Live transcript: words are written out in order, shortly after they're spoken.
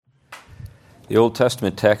The Old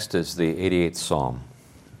Testament text is the 88th Psalm.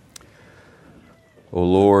 O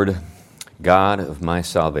Lord, God of my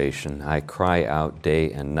salvation, I cry out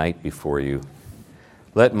day and night before you.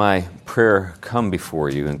 Let my prayer come before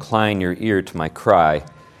you. Incline your ear to my cry,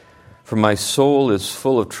 for my soul is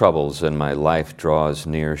full of troubles and my life draws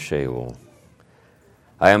near Sheol.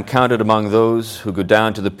 I am counted among those who go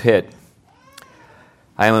down to the pit.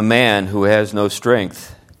 I am a man who has no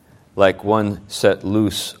strength, like one set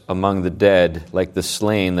loose among the dead, like the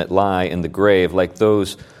slain that lie in the grave, like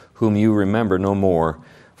those whom you remember no more,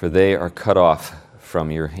 for they are cut off from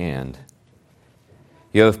your hand.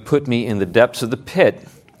 You have put me in the depths of the pit,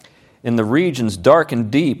 in the regions dark and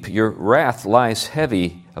deep. Your wrath lies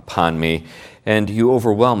heavy upon me, and you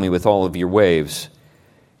overwhelm me with all of your waves.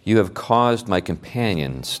 You have caused my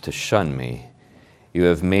companions to shun me. You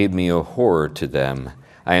have made me a horror to them.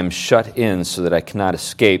 I am shut in so that I cannot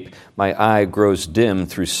escape. My eye grows dim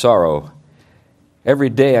through sorrow. Every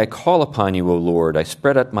day I call upon you, O Lord. I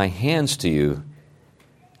spread out my hands to you.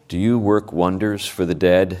 Do you work wonders for the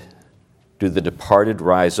dead? Do the departed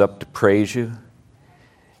rise up to praise you?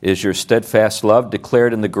 Is your steadfast love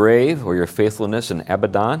declared in the grave, or your faithfulness in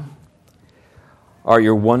Abaddon? Are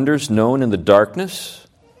your wonders known in the darkness,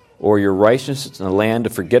 or your righteousness in the land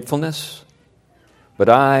of forgetfulness? But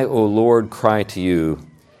I, O Lord, cry to you.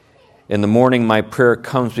 In the morning my prayer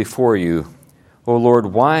comes before you. O Lord,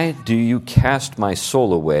 why do you cast my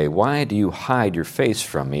soul away? Why do you hide your face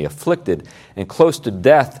from me? Afflicted and close to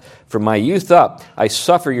death from my youth up, I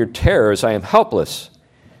suffer your terrors. I am helpless.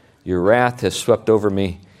 Your wrath has swept over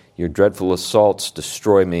me. Your dreadful assaults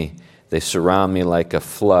destroy me. They surround me like a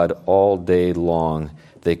flood all day long.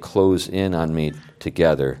 They close in on me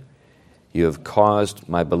together. You have caused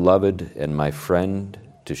my beloved and my friend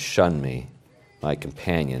to shun me. My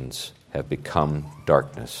companions have become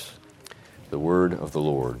darkness. The word of the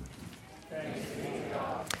Lord. Thanks be to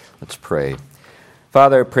God. Let's pray.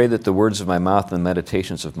 Father, I pray that the words of my mouth and the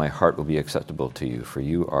meditations of my heart will be acceptable to you, for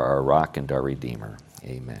you are our rock and our redeemer.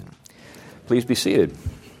 Amen. Please be seated.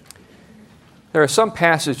 There are some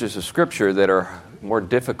passages of Scripture that are more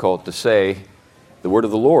difficult to say the word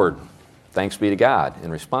of the Lord, thanks be to God,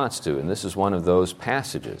 in response to, and this is one of those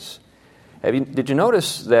passages. Did you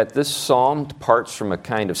notice that this psalm departs from a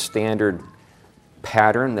kind of standard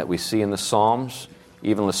pattern that we see in the Psalms,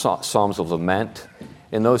 even the Psalms of Lament?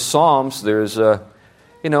 In those Psalms, there's a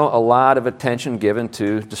lot of attention given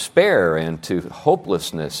to despair and to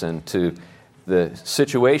hopelessness and to the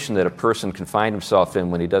situation that a person can find himself in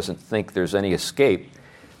when he doesn't think there's any escape.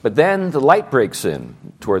 But then the light breaks in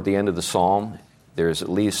toward the end of the psalm. There's at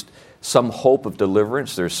least some hope of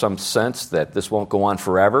deliverance. There's some sense that this won't go on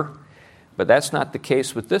forever. But that's not the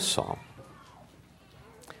case with this psalm.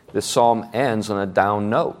 This psalm ends on a down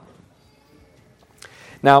note.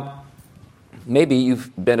 Now, maybe you've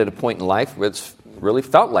been at a point in life where it's really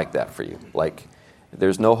felt like that for you, like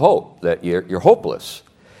there's no hope, that you're hopeless.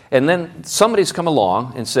 And then somebody's come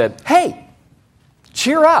along and said, hey,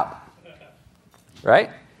 cheer up, right?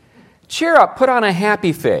 Cheer up, put on a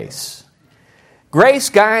happy face. Gray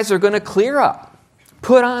skies are going to clear up.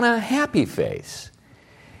 Put on a happy face.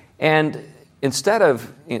 And instead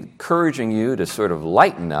of encouraging you to sort of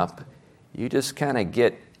lighten up, you just kind of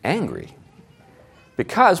get angry.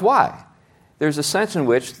 Because why? There's a sense in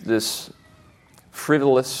which this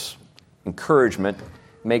frivolous encouragement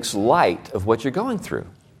makes light of what you're going through.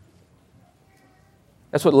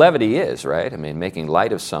 That's what levity is, right? I mean, making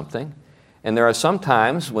light of something. And there are some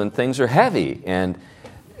times when things are heavy, and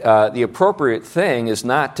the appropriate thing is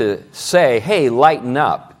not to say, hey, lighten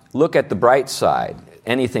up, look at the bright side,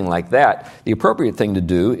 anything like that. The appropriate thing to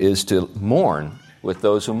do is to mourn with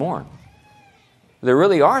those who mourn. There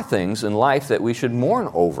really are things in life that we should mourn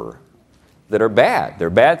over that are bad. They're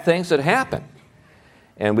bad things that happen.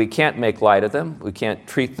 And we can't make light of them. We can't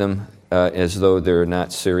treat them as though they're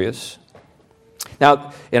not serious.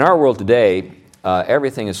 Now, in our world today,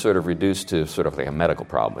 everything is sort of reduced to sort of like a medical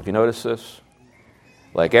problem. Have you noticed this?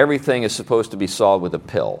 Like everything is supposed to be solved with a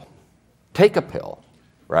pill. Take a pill,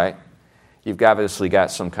 right? You've obviously got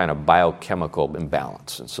some kind of biochemical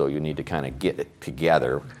imbalance, and so you need to kind of get it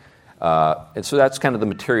together. And so that's kind of the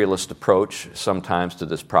materialist approach sometimes to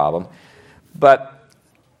this problem. But,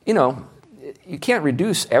 you can't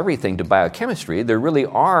reduce everything to biochemistry. There really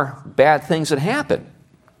are bad things that happen.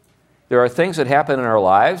 There are things that happen in our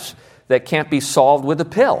lives that can't be solved with a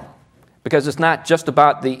pill, because it's not just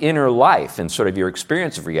about the inner life and sort of your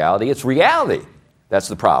experience of reality. It's reality that's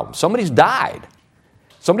the problem. Somebody's died.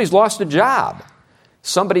 Somebody's lost a job.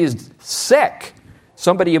 Somebody is sick.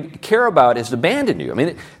 Somebody you care about has abandoned you. I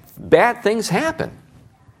mean, bad things happen.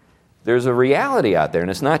 There's a reality out there,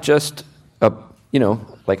 and it's not just a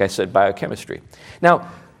like I said, biochemistry.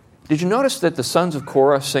 Now, did you notice that the sons of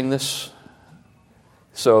Korah sing this?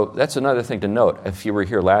 So that's another thing to note. If you were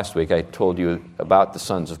here last week, I told you about the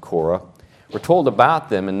sons of Korah. We're told about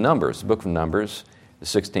them in Numbers, the book of Numbers, the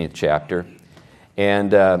 16th chapter.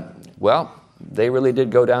 And, they really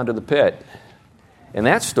did go down to the pit. In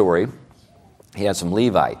that story, he had some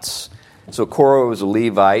Levites. So Korah was a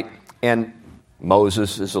Levite, and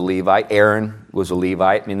Moses is a Levite. Aaron was a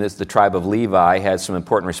Levite. The tribe of Levi had some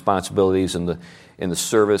important responsibilities in the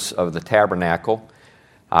service of the tabernacle.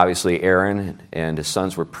 Obviously, Aaron and his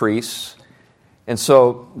sons were priests. And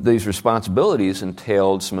so these responsibilities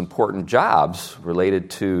entailed some important jobs related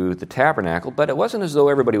to the tabernacle, but it wasn't as though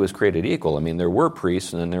everybody was created equal. There were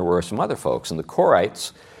priests, and then there were some other folks. And the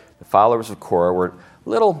Korahites, the followers of Korah, were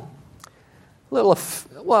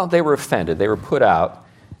they were offended. They were put out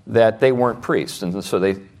that they weren't priests. And so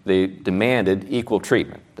they demanded equal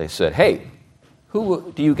treatment. They said, hey,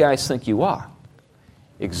 who do you guys think you are?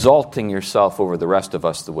 Exalting yourself over the rest of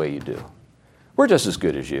us the way you do. We're just as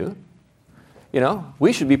good as you.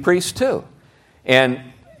 We should be priests too. And,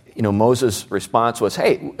 Moses' response was,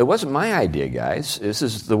 hey, it wasn't my idea, guys. This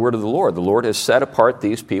is the word of the Lord. The Lord has set apart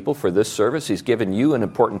these people for this service. He's given you an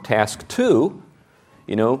important task too.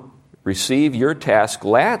 Receive your task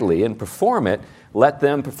gladly and perform it. Let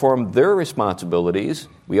them perform their responsibilities.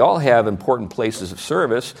 We all have important places of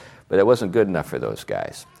service, but it wasn't good enough for those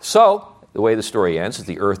guys. So, the way the story ends is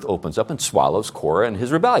the earth opens up and swallows Korah and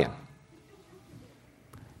his rebellion.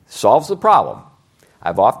 Solves the problem.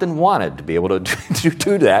 I've often wanted to be able to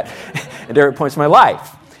do that at different points in my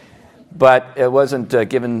life. But it wasn't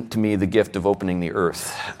given to me the gift of opening the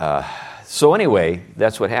earth. So anyway,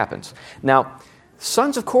 that's what happens. Now,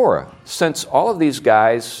 sons of Korah, since all of these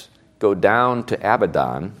guys go down to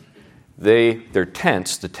Abaddon, their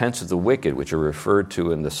tents, the tents of the wicked, which are referred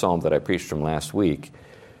to in the psalm that I preached from last week,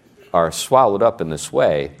 are swallowed up in this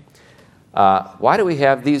way. Why do we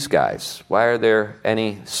have these guys? Why are there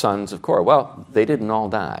any sons of Korah? Well, they didn't all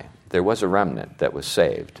die. There was a remnant that was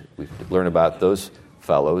saved. We learn about those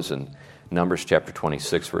fellows in Numbers chapter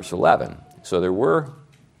 26, verse 11. So there were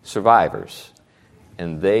survivors,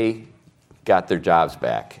 and they got their jobs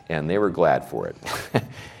back, and they were glad for it.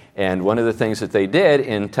 And one of the things that they did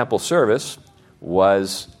in temple service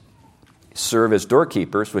was serve as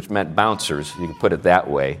doorkeepers, which meant bouncers, you can put it that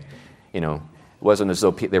way. It wasn't as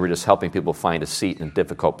though they were just helping people find a seat in a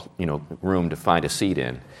difficult, room to find a seat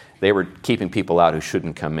in. They were keeping people out who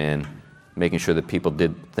shouldn't come in, making sure that people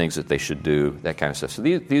did things that they should do, that kind of stuff. So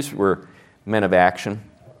these were men of action,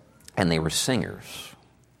 and they were singers.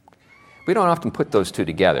 We don't often put those two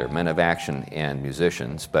together, men of action and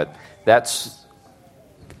musicians, but that's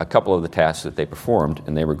a couple of the tasks that they performed,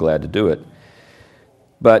 and they were glad to do it.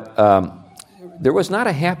 But there was not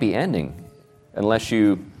a happy ending unless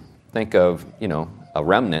you think of, a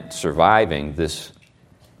remnant surviving this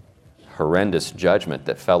horrendous judgment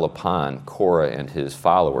that fell upon Korah and his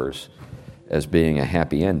followers as being a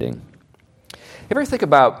happy ending. You ever think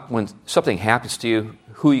about when something happens to you,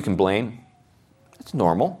 who you can blame? It's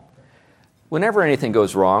normal. Whenever anything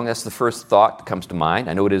goes wrong, that's the first thought that comes to mind.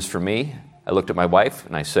 I know it is for me. I looked at my wife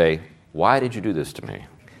and I say, why did you do this to me?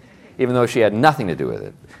 Even though she had nothing to do with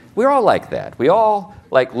it. We're all like that. We all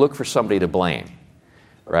look for somebody to blame.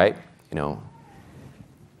 Right?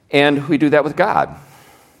 And we do that with God.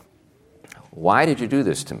 Why did you do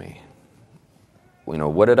this to me?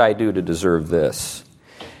 What did I do to deserve this?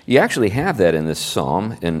 You actually have that in this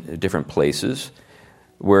psalm in different places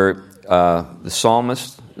where the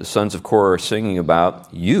psalmist, the sons of Korah, are singing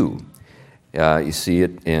about you. You see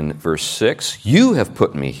it in verse 6. You have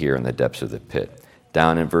put me here in the depths of the pit.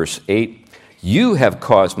 Down in verse 8, you have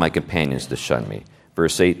caused my companions to shun me.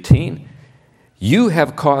 Verse 18, you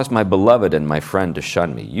have caused my beloved and my friend to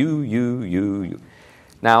shun me. You.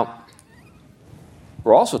 Now,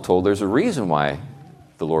 we're also told there's a reason why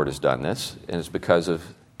the Lord has done this, and it's because of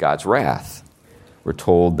God's wrath. We're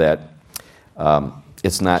told that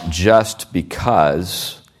it's not just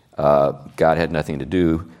because God had nothing to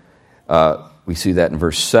do. We see that in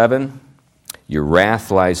verse 7. Your wrath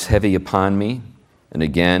lies heavy upon me. And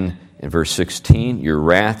again, in verse 16, your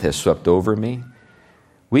wrath has swept over me.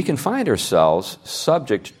 We can find ourselves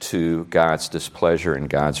subject to God's displeasure and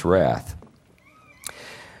God's wrath.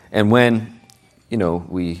 And when,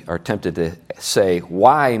 we are tempted to say,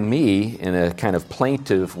 why me, in a kind of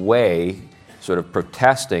plaintive way, sort of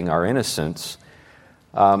protesting our innocence,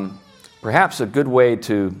 perhaps a good way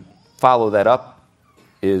to follow that up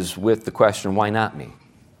is with the question, why not me?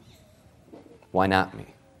 Why not me?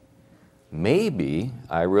 Maybe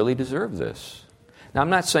I really deserve this. Now, I'm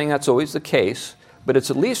not saying that's always the case, but it's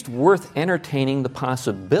at least worth entertaining the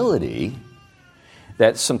possibility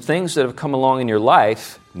that some things that have come along in your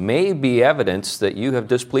life may be evidence that you have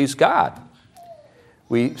displeased God.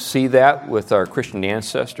 We see that with our Christian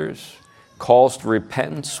ancestors, calls to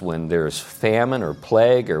repentance when there's famine or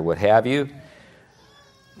plague or what have you,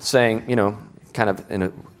 saying, kind of in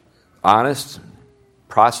an honest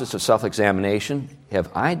process of self-examination, have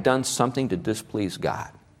I done something to displease God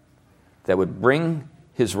that would bring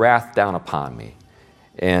His wrath down upon me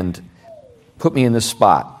and put me in this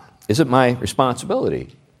spot? Is it my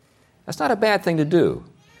responsibility? That's not a bad thing to do.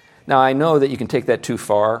 Now, I know that you can take that too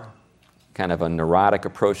far, kind of a neurotic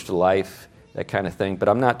approach to life, that kind of thing, but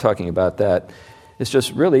I'm not talking about that. It's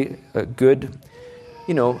just really a good,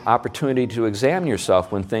 opportunity to examine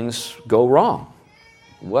yourself when things go wrong.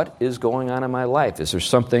 What is going on in my life? Is there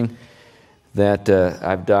something that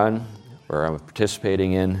I've done or I'm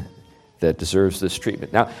participating in that deserves this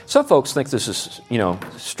treatment? Now, some folks think this is,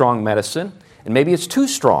 strong medicine, and maybe it's too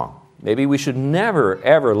strong. Maybe we should never,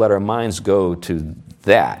 ever let our minds go to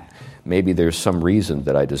that. Maybe there's some reason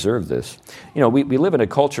that I deserve this. We live in a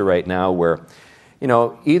culture right now where,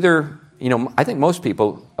 either, I think most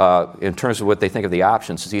people, in terms of what they think of the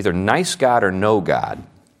options, is either nice God or no God.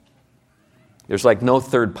 There's like no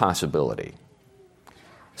third possibility.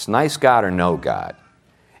 It's nice God or no God.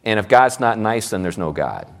 And if God's not nice, then there's no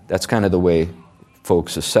God. That's kind of the way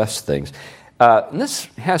folks assess things. And this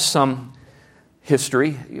has some history.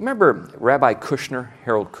 You remember Rabbi Kushner,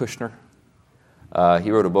 Harold Kushner?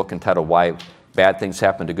 He wrote a book entitled Why Bad Things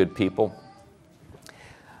Happen to Good People.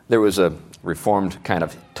 There was a reformed kind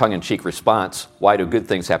of tongue-in-cheek response, why do good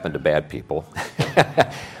things happen to bad people?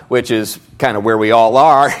 Which is kind of where we all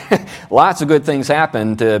are. Lots of good things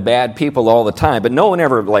happen to bad people all the time, but no one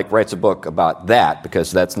ever writes a book about that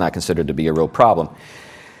because that's not considered to be a real problem.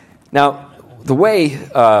 Now, the way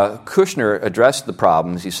Kushner addressed the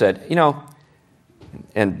problems, he said,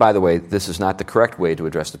 and by the way, this is not the correct way to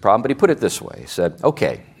address the problem, but he put it this way. He said,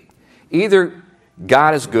 okay, either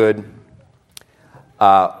God is good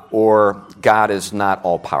or God is not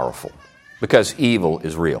all-powerful, because evil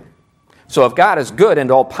is real. So if God is good and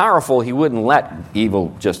all-powerful, He wouldn't let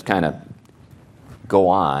evil just kind of go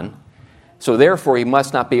on. So therefore, He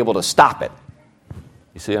must not be able to stop it.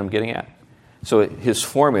 You see what I'm getting at? So his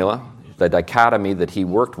formula, the dichotomy that he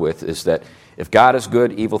worked with, is that if God is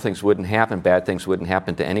good, evil things wouldn't happen, bad things wouldn't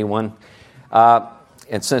happen to anyone.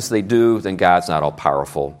 And since they do, then God's not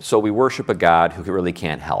all-powerful. So we worship a God who really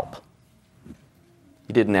can't help.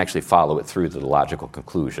 He didn't actually follow it through to the logical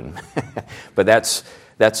conclusion. But that's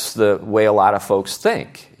the way a lot of folks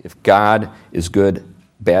think. If God is good,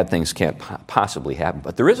 bad things can't possibly happen.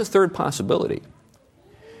 But there is a third possibility.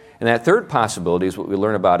 And that third possibility is what we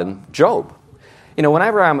learn about in Job.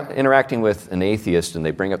 Whenever I'm interacting with an atheist and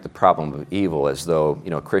they bring up the problem of evil as though,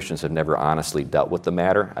 Christians have never honestly dealt with the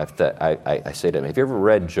matter, I say to them, have you ever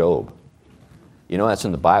read Job? That's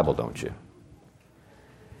in the Bible, don't you?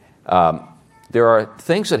 There are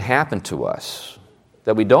things that happen to us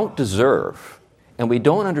that we don't deserve and we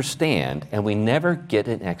don't understand and we never get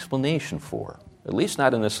an explanation for, at least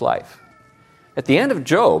not in this life. At the end of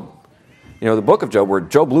Job, the book of Job, where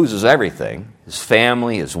Job loses everything, his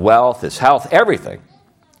family, his wealth, his health, everything.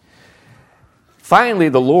 Finally,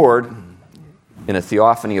 the Lord, in a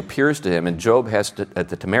theophany, appears to him, and Job has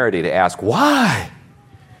the temerity to ask, why?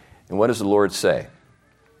 And what does the Lord say?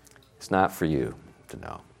 It's not for you to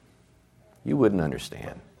know. You wouldn't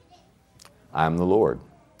understand. I'm the Lord.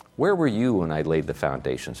 Where were you when I laid the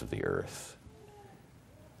foundations of the earth?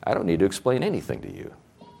 I don't need to explain anything to you.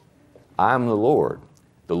 I'm the Lord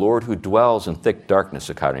who dwells in thick darkness,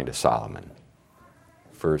 according to Solomon.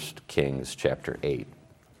 1 Kings chapter 8,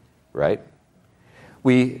 right?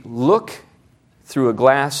 We look through a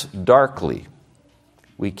glass darkly.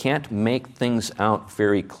 We can't make things out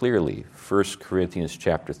very clearly, 1 Corinthians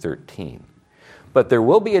chapter 13. But there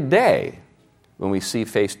will be a day when we see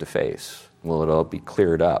face to face. Will it all be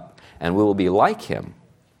cleared up? And we will be like Him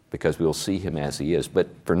because we will see Him as He is. But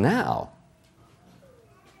for now,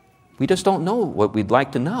 we just don't know what we'd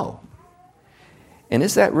like to know. And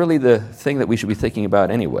is that really the thing that we should be thinking about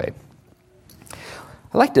anyway?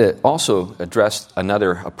 I'd like to also address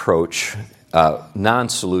another approach,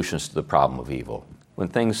 non-solutions to the problem of evil. When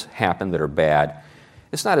things happen that are bad,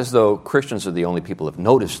 it's not as though Christians are the only people who have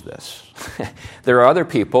noticed this. There are other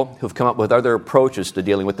people who've come up with other approaches to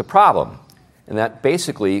dealing with the problem. And that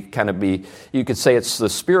basically you could say it's the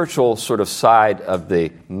spiritual sort of side of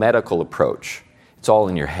the medical approach. It's all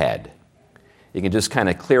in your head. You can just kind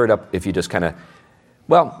of clear it up if you just kind of,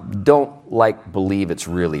 don't believe it's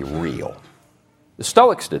really real. The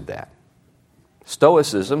Stoics did that.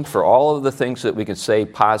 Stoicism, for all of the things that we can say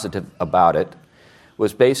positive about it,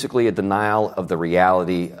 was basically a denial of the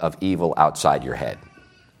reality of evil outside your head.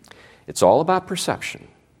 It's all about perception.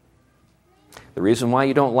 The reason why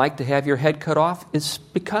you don't like to have your head cut off is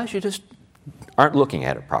because you just aren't looking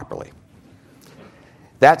at it properly.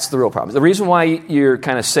 That's the real problem. The reason why you're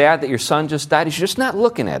kind of sad that your son just died is you're just not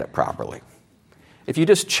looking at it properly. If you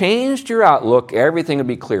just changed your outlook, everything would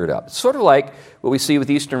be cleared up. It's sort of like what we see with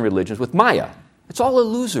Eastern religions with Maya. It's all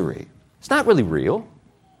illusory. It's not really real.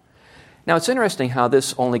 Now, it's interesting how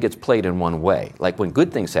this only gets played in one way. Like when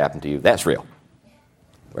good things happen to you, that's real.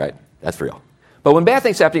 Right? That's real. But when bad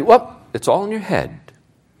things happen to you, well, it's all in your head.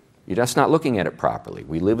 You're just not looking at it properly.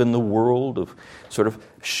 We live in the world of sort of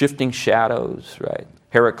shifting shadows, right?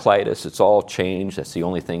 Heraclitus, it's all change. That's the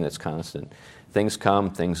only thing that's constant. Things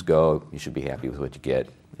come, things go. You should be happy with what you get.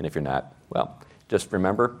 And if you're not, well, just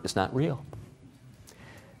remember, it's not real.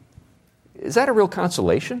 Is that a real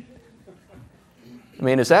consolation? I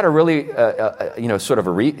mean, is that a really, sort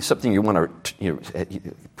of something you want to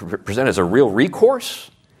present as a real recourse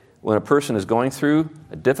when a person is going through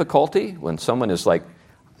a difficulty, when someone is like,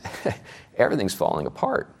 everything's falling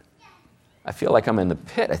apart. I feel like I'm in the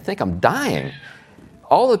pit. I think I'm dying.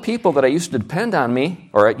 All the people that I used to depend on me,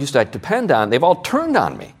 or I used to depend on, they've all turned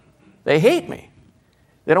on me. They hate me.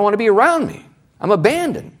 They don't want to be around me. I'm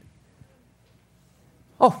abandoned.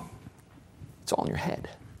 Oh, it's all in your head.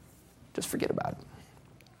 Just forget about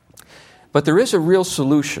it. But there is a real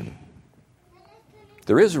solution.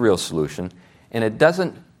 There is a real solution, and it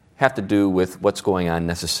doesn't have to do with what's going on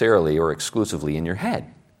necessarily or exclusively in your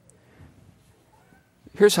head.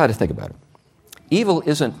 Here's how to think about it. Evil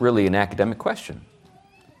isn't really an academic question.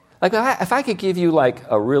 Like, if I could give you like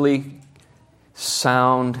a really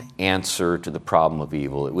sound answer to the problem of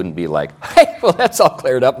evil, it wouldn't be like, hey, well, that's all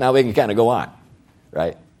cleared up, now we can kind of go on,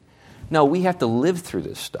 right? No, we have to live through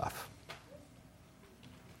this stuff.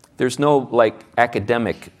 There's no, like,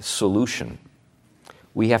 academic solution.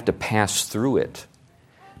 We have to pass through it.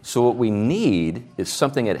 So what we need is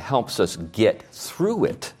something that helps us get through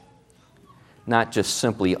it, not just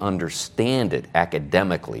simply understand it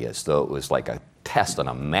academically as though it was like a test on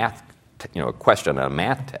a math, a question on a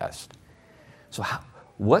math test. So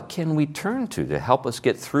what can we turn to help us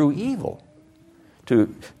get through evil,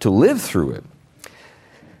 to live through it?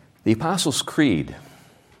 The Apostles' Creed.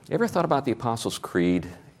 You ever thought about the Apostles' Creed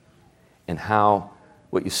and how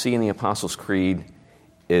what you see in the Apostles' Creed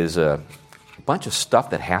is a bunch of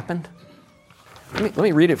stuff that happened? Let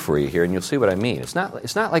me read it for you here, and you'll see what I mean. It's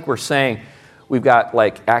not like we're saying we've got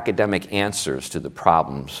like academic answers to the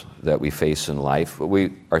problems that we face in life. What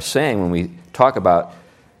we are saying when we talk about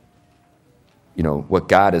what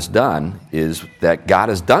God has done is that God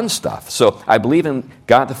has done stuff. So I believe in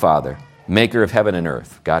God the Father, maker of heaven and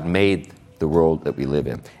earth. God made the world that we live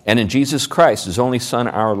in. And in Jesus Christ, his only Son,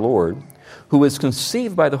 our Lord, who was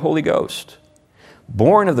conceived by the Holy Ghost,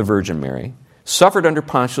 born of the Virgin Mary, suffered under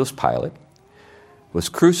Pontius Pilate, was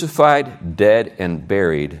crucified, dead, and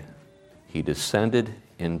buried. He descended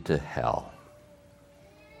into hell.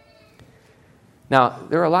 Now,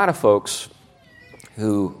 there are a lot of folks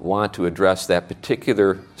who want to address that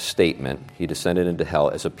particular statement, he descended into hell,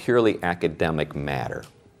 as a purely academic matter.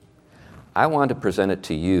 I want to present it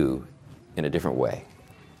to you in a different way.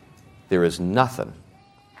 There is nothing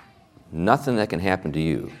that can happen to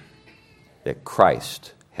you that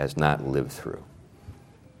Christ has not lived through.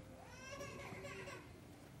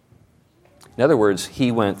 In other words,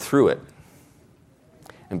 he went through it.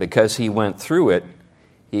 And because he went through it,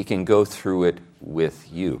 he can go through it with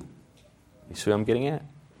you. You see what I'm getting at?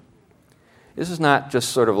 This is not just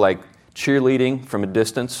sort of like cheerleading from a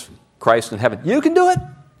distance, Christ in heaven. You can do it.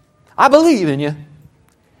 I believe in you.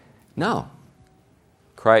 No.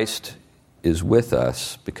 Christ is with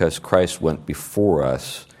us because Christ went before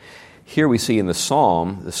us. Here we see in the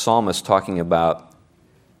psalm, the psalmist talking about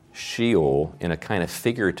Sheol in a kind of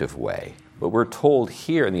figurative way. What we're told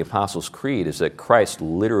here in the Apostles' Creed is that Christ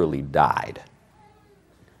literally died.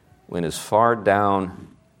 Went as far down,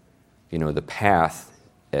 the path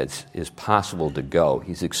as is possible to go.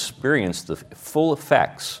 He's experienced the full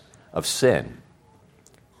effects of sin.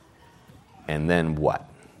 And then what?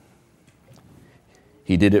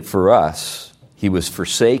 He did it for us. He was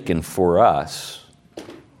forsaken for us.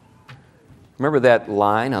 Remember that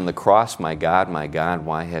line on the cross, my God,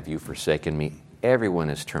 why have you forsaken me? Everyone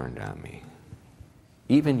has turned on me.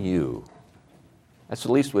 Even you. That's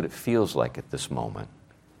at least what it feels like at this moment.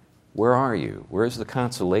 Where are you? Where's the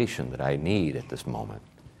consolation that I need at this moment?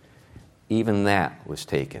 Even that was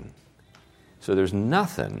taken. So there's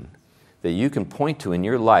nothing that you can point to in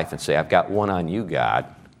your life and say, I've got one on you, God.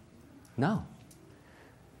 No.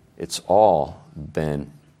 It's all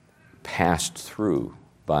been passed through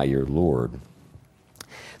by your Lord.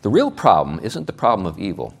 The real problem isn't the problem of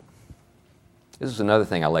evil. This is another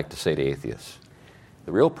thing I like to say to atheists.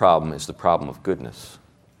 The real problem is the problem of goodness.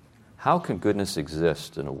 How can goodness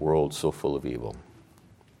exist in a world so full of evil?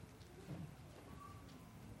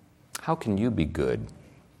 How can you be good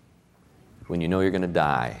when you know you're going to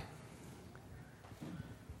die?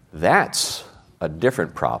 That's a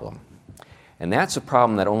different problem. And that's a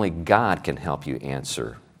problem that only God can help you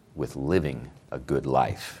answer with living a good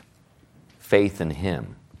life. Faith in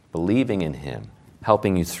Him, believing in Him,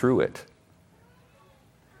 helping you through it.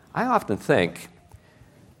 I often think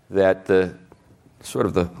that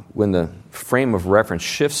when the frame of reference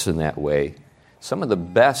shifts in that way, some of the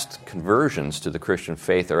best conversions to the Christian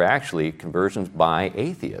faith are actually conversions by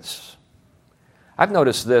atheists. I've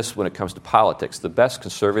noticed this when it comes to politics. The best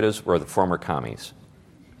conservatives were the former commies.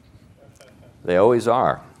 They always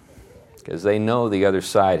are, because they know the other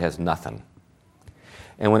side has nothing.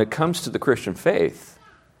 And when it comes to the Christian faith,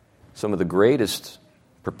 some of the greatest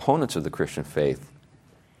proponents of the Christian faith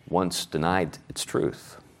once denied its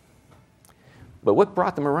truth. But what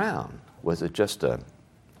brought them around? Was it just an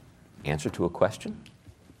answer to a question?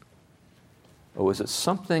 Or was it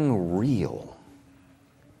something real,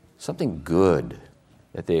 something good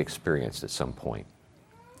that they experienced at some point?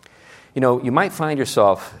 You know, you might find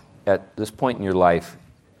yourself at this point in your life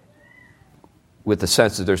with the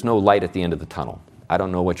sense that there's no light at the end of the tunnel. I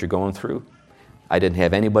don't know what you're going through. I didn't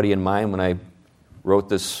have anybody in mind when I wrote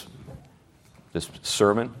this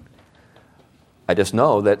sermon. I just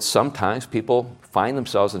know that sometimes people find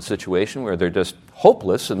themselves in a situation where they're just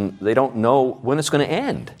hopeless and they don't know when it's going to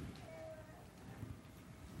end.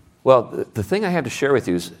 Well, the thing I have to share with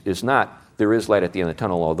you is not there is light at the end of the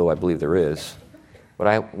tunnel, although I believe there is. What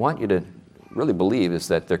I want you to really believe is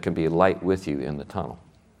that there can be light with you in the tunnel.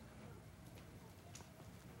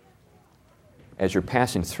 As you're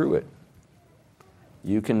passing through it,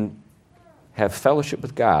 you can have fellowship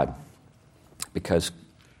with God, because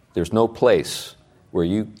there's no place where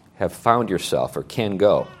you have found yourself or can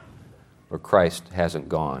go where Christ hasn't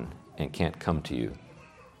gone and can't come to you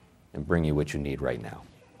and bring you what you need right now.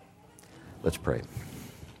 Let's pray.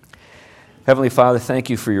 Heavenly Father, thank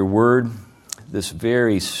you for your word, this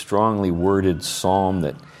very strongly worded psalm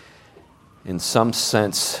that in some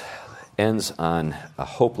sense ends on a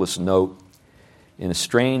hopeless note, in a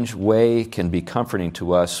strange way can be comforting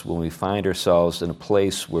to us when we find ourselves in a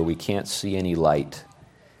place where we can't see any light.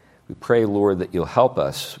 We pray, Lord, that you'll help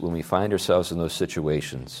us when we find ourselves in those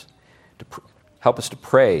situations. Help us to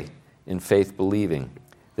pray in faith, believing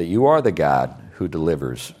that you are the God who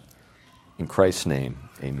delivers. In Christ's name,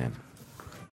 amen.